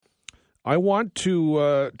I want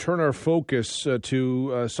to turn our focus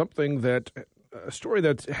to something that, a story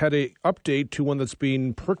that's had an update to one that's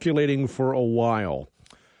been percolating for a while.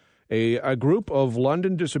 A group of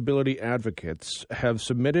London disability advocates have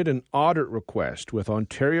submitted an audit request with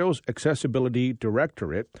Ontario's Accessibility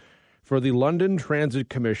Directorate for the London Transit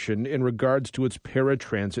Commission in regards to its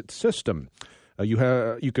paratransit system. You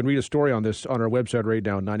can read a story on this on our website right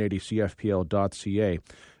now, 980cfpl.ca.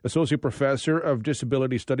 Associate Professor of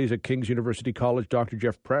Disability Studies at King's University College, Dr.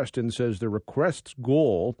 Jeff Preston, says the request's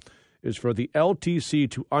goal is for the LTC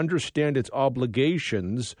to understand its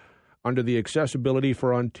obligations under the Accessibility for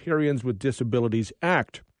Ontarians with Disabilities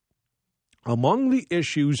Act. Among the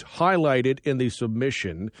issues highlighted in the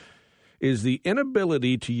submission is the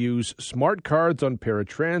inability to use smart cards on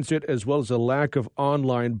paratransit, as well as a lack of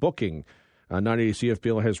online booking. 980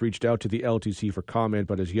 CFPL has reached out to the LTC for comment,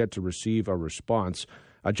 but has yet to receive a response.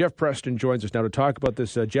 Jeff Preston joins us now to talk about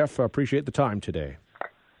this. Jeff, appreciate the time today.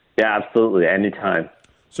 Yeah, absolutely. Anytime.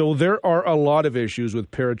 So there are a lot of issues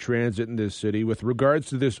with paratransit in this city. With regards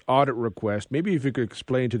to this audit request, maybe if you could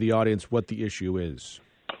explain to the audience what the issue is.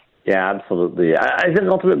 Yeah, absolutely. I think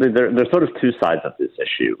ultimately there's sort of two sides of this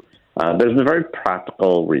issue. There's the very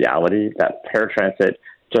practical reality that paratransit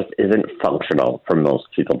just isn't functional for most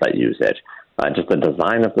people that use it. Just the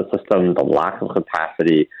design of the system, the lack of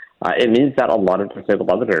capacity, it means that a lot of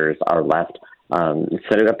disabled others are left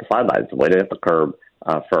sitting at the sidelines, waiting at the curb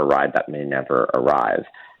for a ride that may never arrive.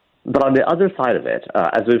 But on the other side of it,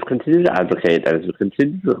 as we've continued to advocate, as we've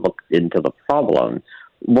continued to look into the problem,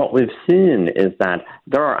 what we've seen is that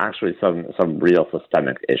there are actually some real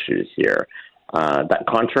systemic issues here. That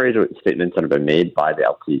contrary to statements that have been made by the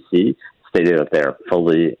LTC, stating that they are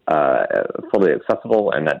fully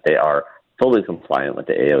accessible and that they are fully compliant with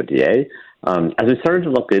the AODA. As we started to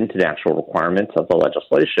look into the actual requirements of the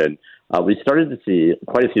legislation, we started to see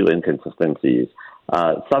quite a few inconsistencies,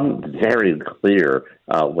 some very clear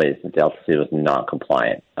ways that the LTC was not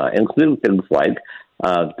compliant, including things like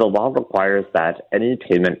the law requires that any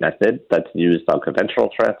payment method that's used on conventional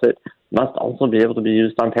transit must also be able to be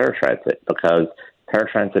used on paratransit, because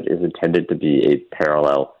paratransit is intended to be a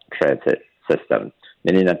parallel transit system,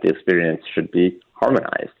 meaning that the experience should be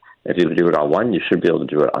harmonized. If you do it on one, you should be able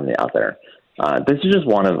to do it on the other. This is just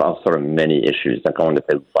one of sort of many issues that go into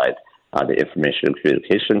things like the information and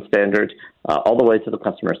communication standard, all the way to the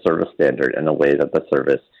customer service standard and the way that the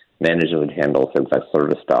service manages and handles things like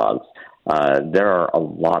service dogs. There are a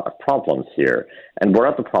lot of problems here, and we're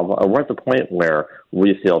at the point where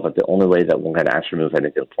we feel that the only way that we can actually move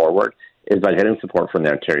anything forward is by getting support from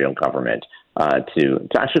the Ontario government to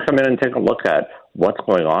actually come in and take a look at what's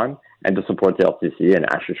going on and to support the LTC and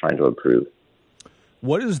actually trying to improve.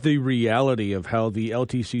 What is the reality of how the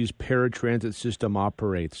LTC's paratransit system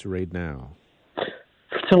operates right now?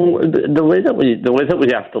 So the way that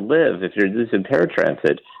we have to live, if you're using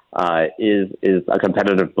paratransit, is a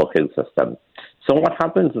competitive booking system. So what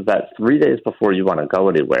happens is that 3 days before you want to go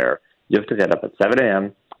anywhere, you have to get up at 7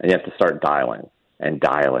 a.m. and you have to start dialing and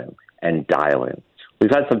dialing and dialing. We've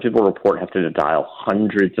had some people report having to dial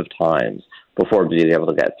hundreds of times before being able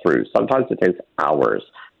to get through. Sometimes it takes hours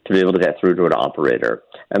to be able to get through to an operator.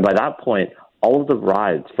 And by that point, all of the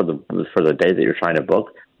rides for the day that you're trying to book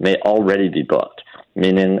may already be booked,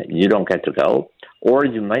 meaning you don't get to go, or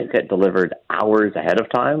you might get delivered hours ahead of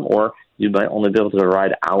time, or you might only be able to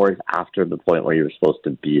ride hours after the point where you're supposed to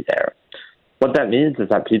be there. What that means is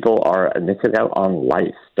that people are missing out on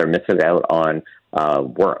life. They're missing out on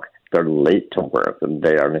work. They're late to work, and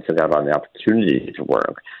they are missing out on the opportunity to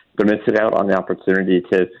work. They're missing out on the opportunity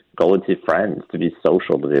to go and see friends, to be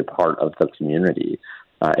social, to be a part of the community.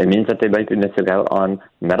 It means that they might be missing out on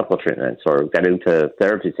medical treatments or getting to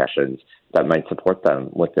therapy sessions that might support them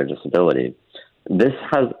with their disability. This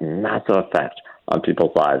has massive effect on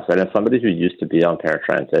people's lives. And as somebody who used to be on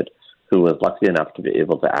paratransit, who was lucky enough to be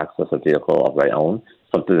able to access a vehicle of their own,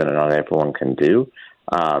 something that not everyone can do,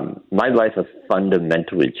 my life has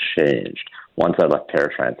fundamentally changed once I left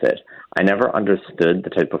paratransit. I never understood the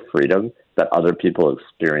type of freedom that other people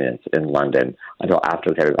experience in London until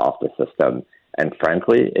after getting off the system. And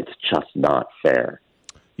frankly, it's just not fair.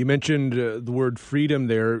 You mentioned the word freedom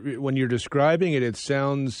there. When you're describing it, it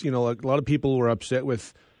sounds, like a lot of people were upset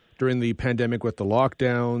with during the pandemic with the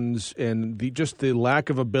lockdowns and just the lack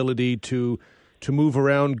of ability to move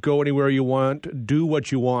around, go anywhere you want, do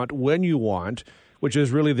what you want, when you want, which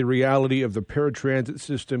is really the reality of the paratransit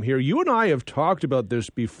system here. You and I have talked about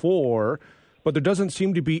this before, but there doesn't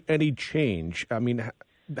seem to be any change. I mean,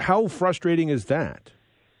 how frustrating is that?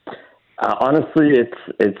 Honestly,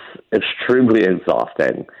 it's extremely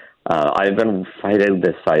exhausting. I've been fighting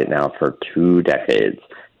this fight now for 2 decades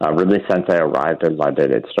Really, since I arrived in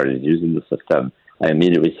London and started using the system, I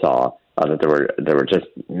immediately saw that there were just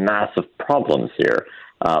massive problems here.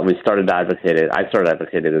 I started advocating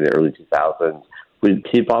in the early 2000s. We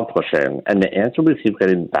keep on pushing, and the answer we keep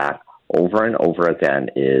getting back over and over again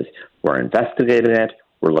is we're investigating it,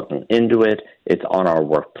 we're looking into it, it's on our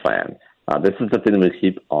work plan. This is the thing we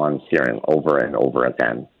keep on hearing over and over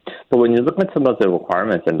again. But when you look at some of the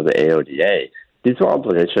requirements under the AODA, these are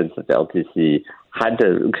obligations that the LTC had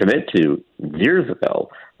to commit to years ago.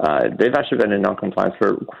 They've actually been in noncompliance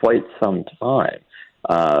for quite some time,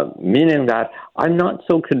 meaning that I'm not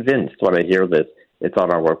so convinced when I hear this, it's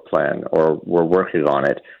on our work plan or we're working on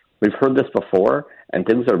it. We've heard this before, and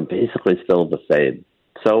things are basically still the same.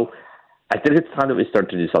 So I think it's time that we start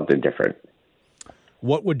to do something different.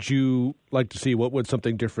 What would you like to see? What would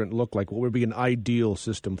something different look like? What would be an ideal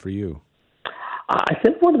system for you? I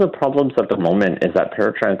think one of the problems at the moment is that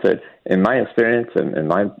paratransit, in my experience and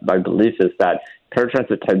my belief, is that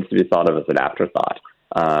paratransit tends to be thought of as an afterthought,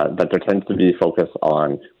 that there tends to be focus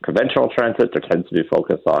on conventional transit, there tends to be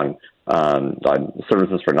focus on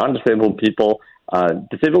services for non-disabled people.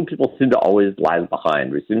 Disabled people seem to always lag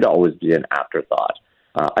behind. We seem to always be an afterthought.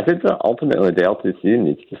 I think that ultimately the LTC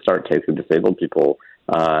needs to start taking disabled people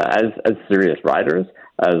as serious riders,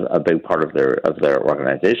 as a big part of their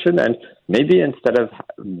organization, and maybe instead of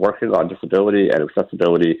working on disability and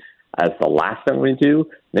accessibility as the last thing we do,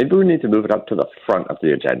 maybe we need to move it up to the front of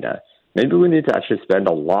the agenda. Maybe we need to actually spend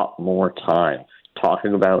a lot more time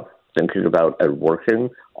talking about, thinking about, and working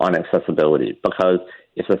on accessibility, because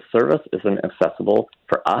if a service isn't accessible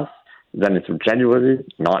for us, then it's genuinely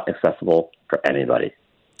not accessible for anybody.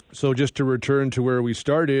 So just to return to where we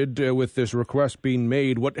started with this request being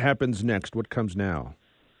made, what happens next? What comes now?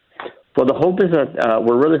 Well, the hope is that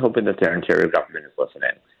we're really hoping that the Ontario government is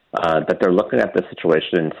listening, that they're looking at the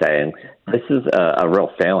situation and saying, this is a real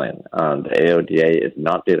failing. The AODA is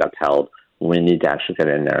not being upheld. We need to actually get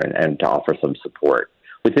in there and to offer some support.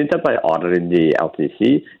 We think that by auditing the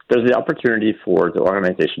LTC, there's the opportunity for the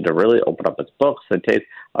organization to really open up its books and take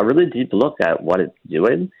a really deep look at what it's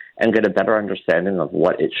doing and get a better understanding of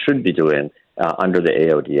what it should be doing under the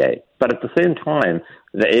AODA. But at the same time,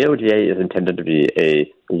 the AODA is intended to be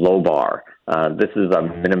a low bar. This is a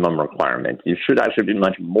minimum requirement. You should actually be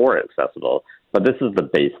much more accessible, but this is the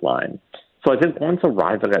baseline. So I think once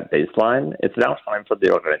arriving at baseline, it's now time for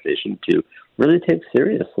the organization to really take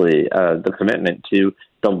seriously the commitment to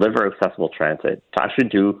deliver accessible transit, to actually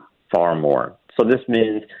do far more. So this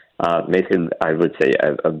means making, I would say,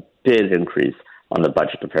 a big increase on the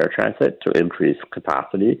budget of paratransit, to increase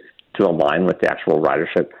capacity, to align with the actual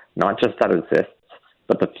ridership, not just that exists,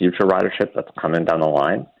 but the future ridership that's coming down the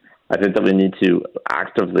line. I think that we need to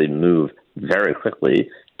actively move very quickly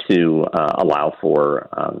to allow for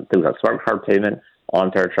things like smart card payment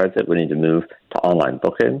on paratransit. We need to move to online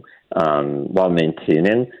booking while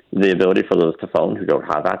maintaining the ability for those to phone who don't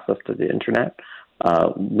have access to the internet.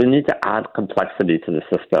 We need to add complexity to the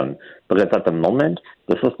system, because at the moment,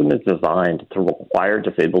 the system is designed to require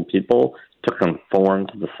disabled people to conform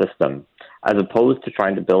to the system, as opposed to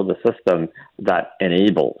trying to build a system that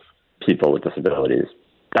enables people with disabilities.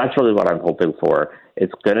 That's really what I'm hoping for.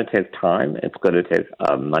 It's going to take time. It's going to take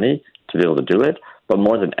money to be able to do it. But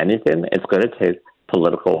more than anything, it's going to take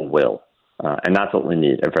political will. And that's what we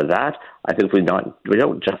need. And for that, I think we don't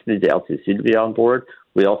just need the LTC to be on board.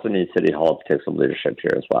 We also need City Hall to take some leadership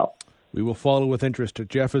here as well. We will follow with interest.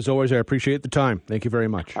 Jeff, as always, I appreciate the time. Thank you very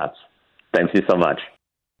much. Thank you so much.